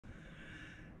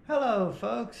Hello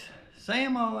folks,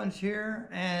 Sam Owens here,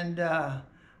 and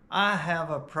I have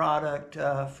a product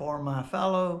for my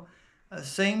fellow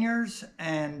seniors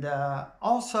and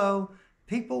also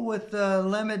people with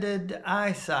limited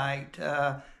eyesight.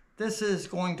 This is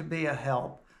going to be a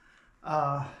help.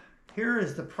 Here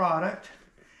is the product,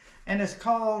 and it's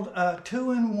called a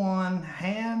 2-in-1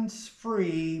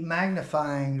 hands-free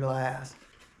magnifying glass.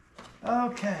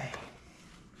 Okay.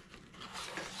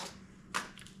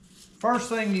 First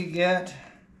thing you get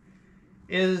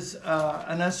is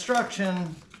an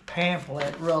instruction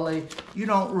pamphlet. Really, you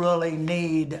don't really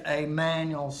need a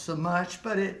manual so much,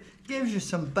 but it gives you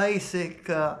some basic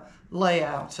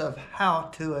layouts of how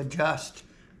to adjust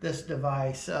this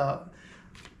device.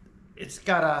 It's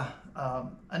got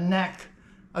a neck,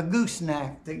 a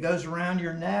gooseneck that goes around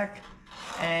your neck,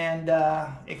 and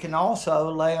it can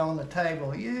also lay on the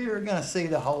table. You're going to see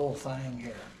the whole thing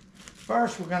here.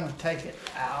 First, we're going to take it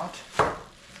out.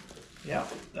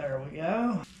 Yep, there we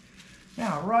go.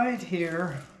 Now, right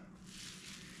here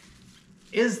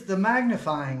is the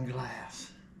magnifying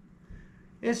glass.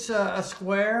 It's a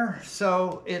square,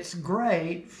 so it's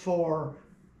great for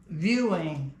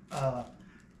viewing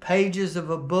pages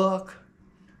of a book.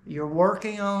 You're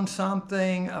working on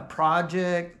something, a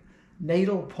project,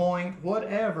 needlepoint,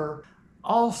 whatever.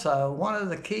 Also, one of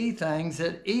the key things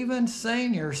that even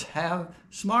seniors have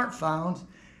smartphones,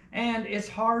 and it's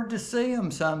hard to see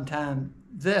them sometimes.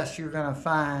 This, you're going to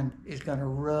find, is going to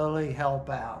really help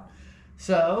out.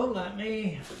 So let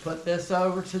me put this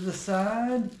over to the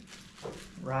side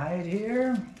right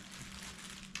here.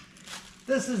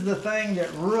 This is the thing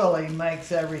that really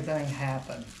makes everything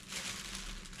happen.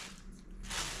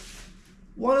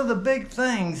 One of the big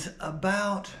things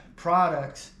about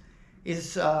products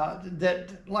is that,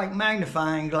 like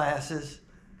magnifying glasses,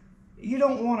 you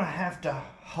don't want to have to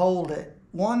hold it.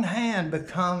 One hand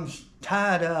becomes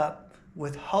tied up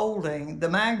with holding the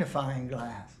magnifying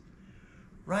glass.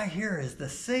 Right here is the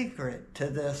secret to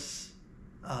this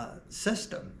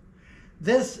system.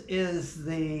 This is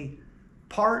the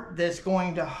part that's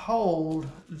going to hold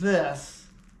this,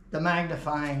 the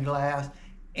magnifying glass,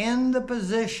 in the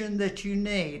position that you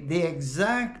need, the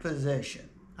exact position.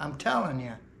 I'm telling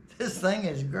you. This thing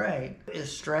is great.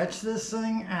 Is stretch this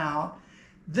thing out.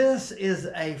 This is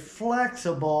a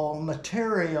flexible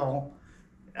material.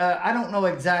 I don't know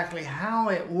exactly how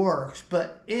it works,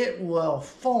 but it will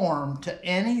form to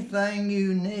anything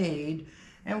you need.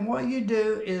 And what you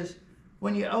do is,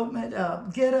 when you open it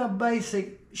up, get a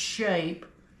basic shape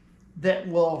that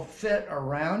will fit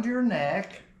around your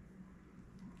neck.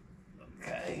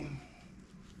 Okay.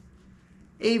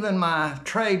 Even my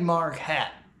trademark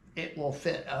hat, it will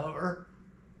fit over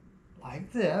like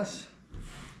this.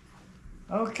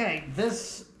 Okay,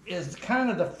 this is kind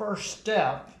of the first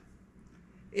step,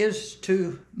 is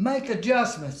to make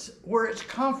adjustments where it's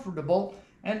comfortable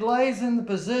and lays in the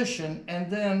position, and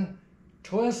then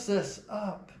twist this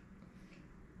up.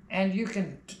 And you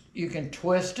can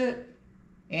twist it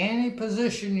any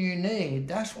position you need.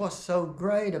 That's what's so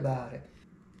great about it.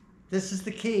 This is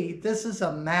the key. This is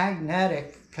a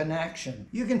magnetic connection.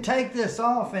 You can take this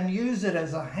off and use it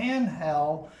as a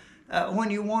handheld when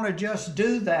you want to just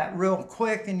do that real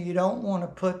quick and you don't want to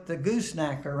put the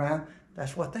gooseneck around.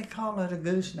 That's what they call it, a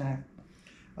gooseneck.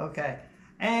 Okay,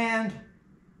 and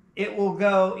it will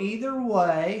go either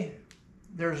way.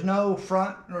 There's no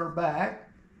front or back.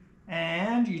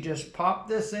 And you just pop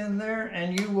this in there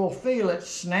and you will feel it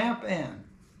snap in.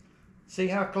 See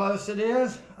how close it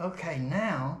is? Okay,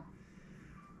 now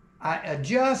I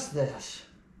adjust this.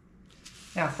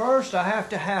 Now first I have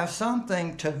to have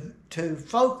something to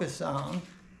focus on,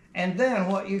 and then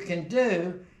what you can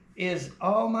do is,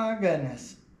 oh my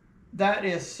goodness, that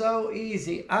is so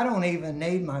easy. I don't even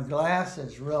need my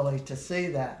glasses really to see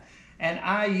that, and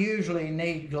I usually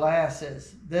need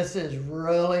glasses. This is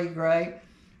really great,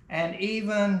 and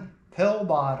even pill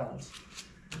bottles.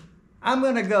 I'm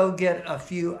going to go get a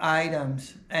few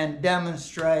items and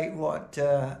demonstrate what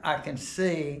I can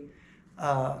see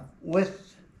with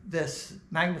this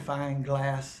magnifying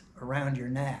glass around your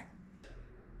neck.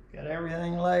 Got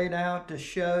everything laid out to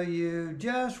show you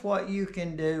just what you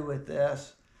can do with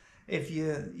this. If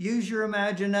you use your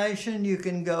imagination, you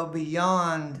can go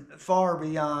beyond, far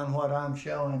beyond what I'm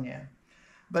showing you.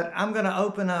 But I'm going to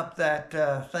open up that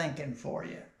thinking for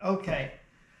you. Okay,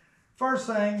 first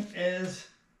thing is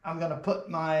I'm going to put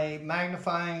my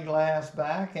magnifying glass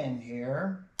back in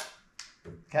here.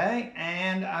 Okay,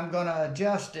 and I'm going to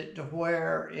adjust it to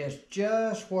where it's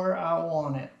just where I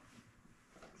want it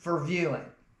for viewing.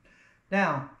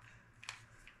 Now,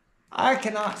 I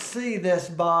cannot see this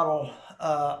bottle,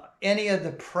 any of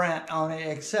the print on it,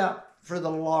 except for the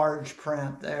large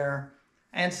print there.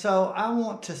 And so I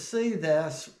want to see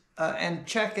this and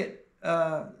check it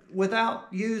without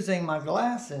using my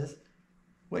glasses,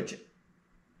 which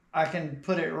I can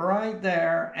put it right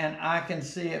there and I can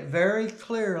see it very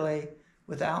clearly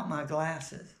without my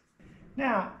glasses.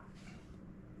 Now,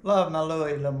 love my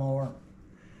Louis L'Amour.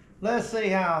 Let's see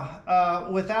how,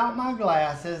 without my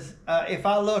glasses, if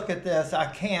I look at this, I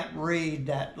can't read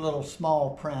that little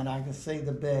small print. I can see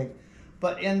the big.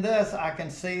 But in this, I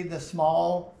can see the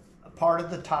small part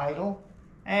of the title.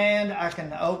 And I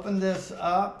can open this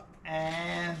up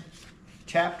and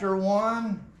chapter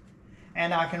 1.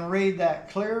 And I can read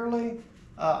that clearly.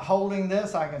 Holding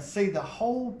this, I can see the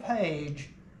whole page,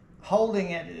 holding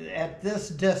it at this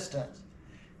distance.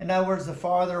 In other words, the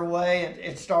farther away,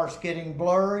 it starts getting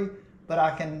blurry, but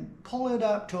I can pull it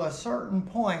up to a certain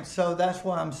point. So that's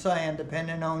what I'm saying,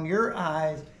 depending on your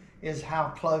eyes, is how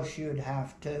close you'd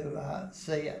have to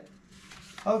see it.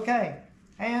 Okay,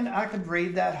 and I could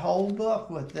read that whole book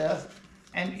with this.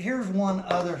 And here's one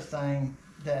other thing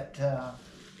that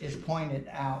is pointed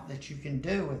out that you can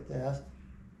do with this,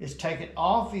 is take it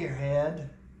off your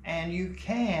head, and you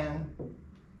can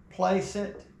place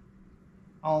it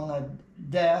on a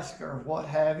desk or what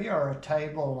have you, or a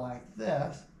table like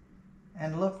this,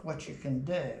 and look what you can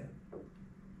do.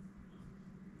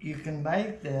 You can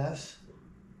make this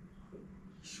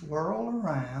swirl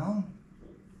around.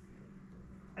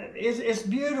 It's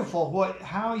beautiful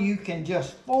how you can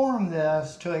just form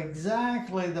this to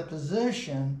exactly the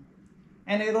position,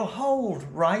 and it'll hold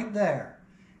right there.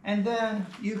 And then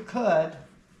you could,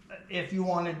 if you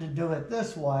wanted to do it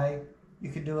this way,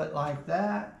 you could do it like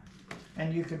that.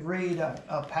 And you could read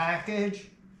a package,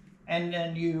 and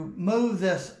then you move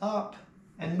this up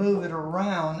and move it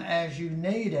around as you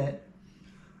need it.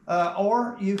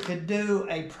 Or you could do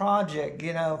a project,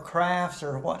 you know, crafts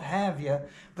or what have you,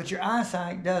 but your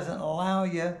eyesight doesn't allow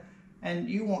you, and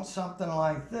you want something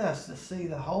like this to see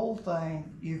the whole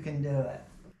thing, you can do it.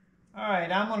 All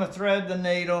right, I'm going to thread the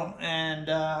needle and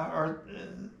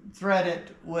thread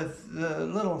it with the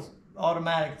little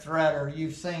automatic threader.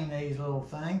 You've seen these little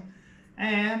things.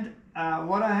 And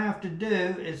what I have to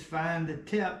do is find the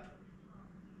tip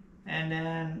and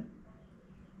then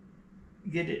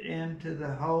get it into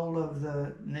the hole of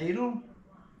the needle.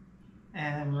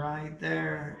 And right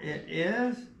there it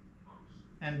is.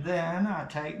 And then I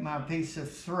take my piece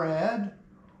of thread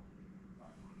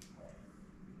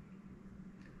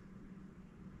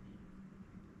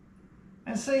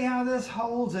and see how this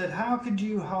holds it. How could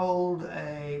you hold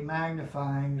a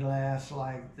magnifying glass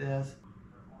like this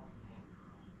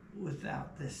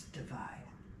without this divide?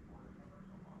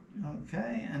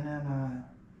 Okay, and then I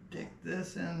stick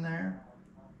this in there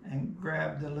and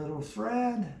grab the little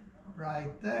thread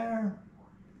right there.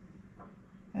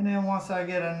 And then once I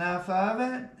get enough of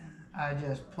it, I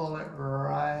just pull it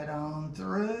right on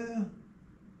through.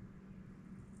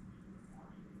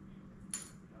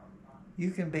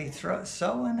 You can be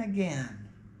sewing again.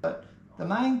 But the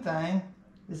main thing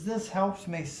is this helps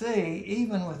me see.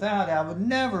 Even without it, I would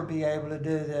never be able to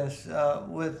do this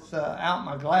without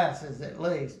my glasses at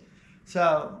least.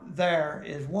 So there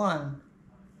is one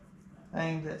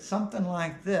thing that something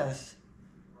like this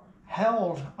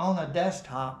held on a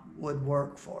desktop would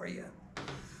work for you.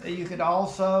 You could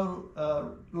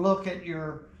also look at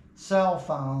your cell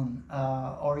phone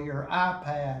or your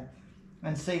iPad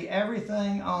and see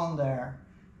everything on there.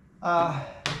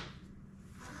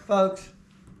 Folks,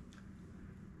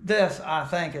 this I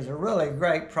think is a really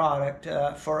great product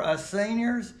for us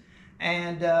seniors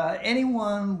and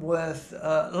anyone with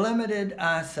limited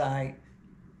eyesight.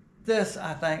 This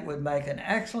I think would make an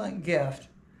excellent gift.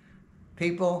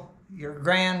 People, your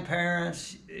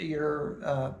grandparents,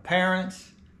 your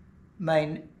parents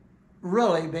may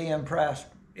really be impressed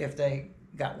if they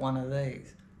got one of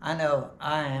these. I know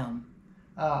I am.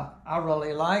 I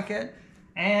really like it,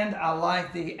 and I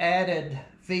like the added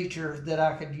feature that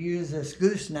I could use this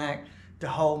gooseneck to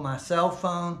hold my cell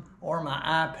phone or my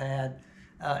iPad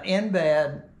in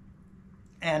bed,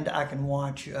 and I can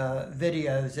watch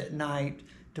videos at night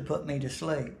to put me to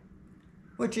sleep,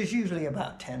 which is usually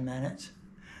about 10 minutes.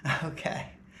 Okay.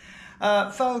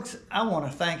 Folks, I want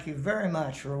to thank you very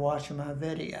much for watching my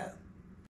video.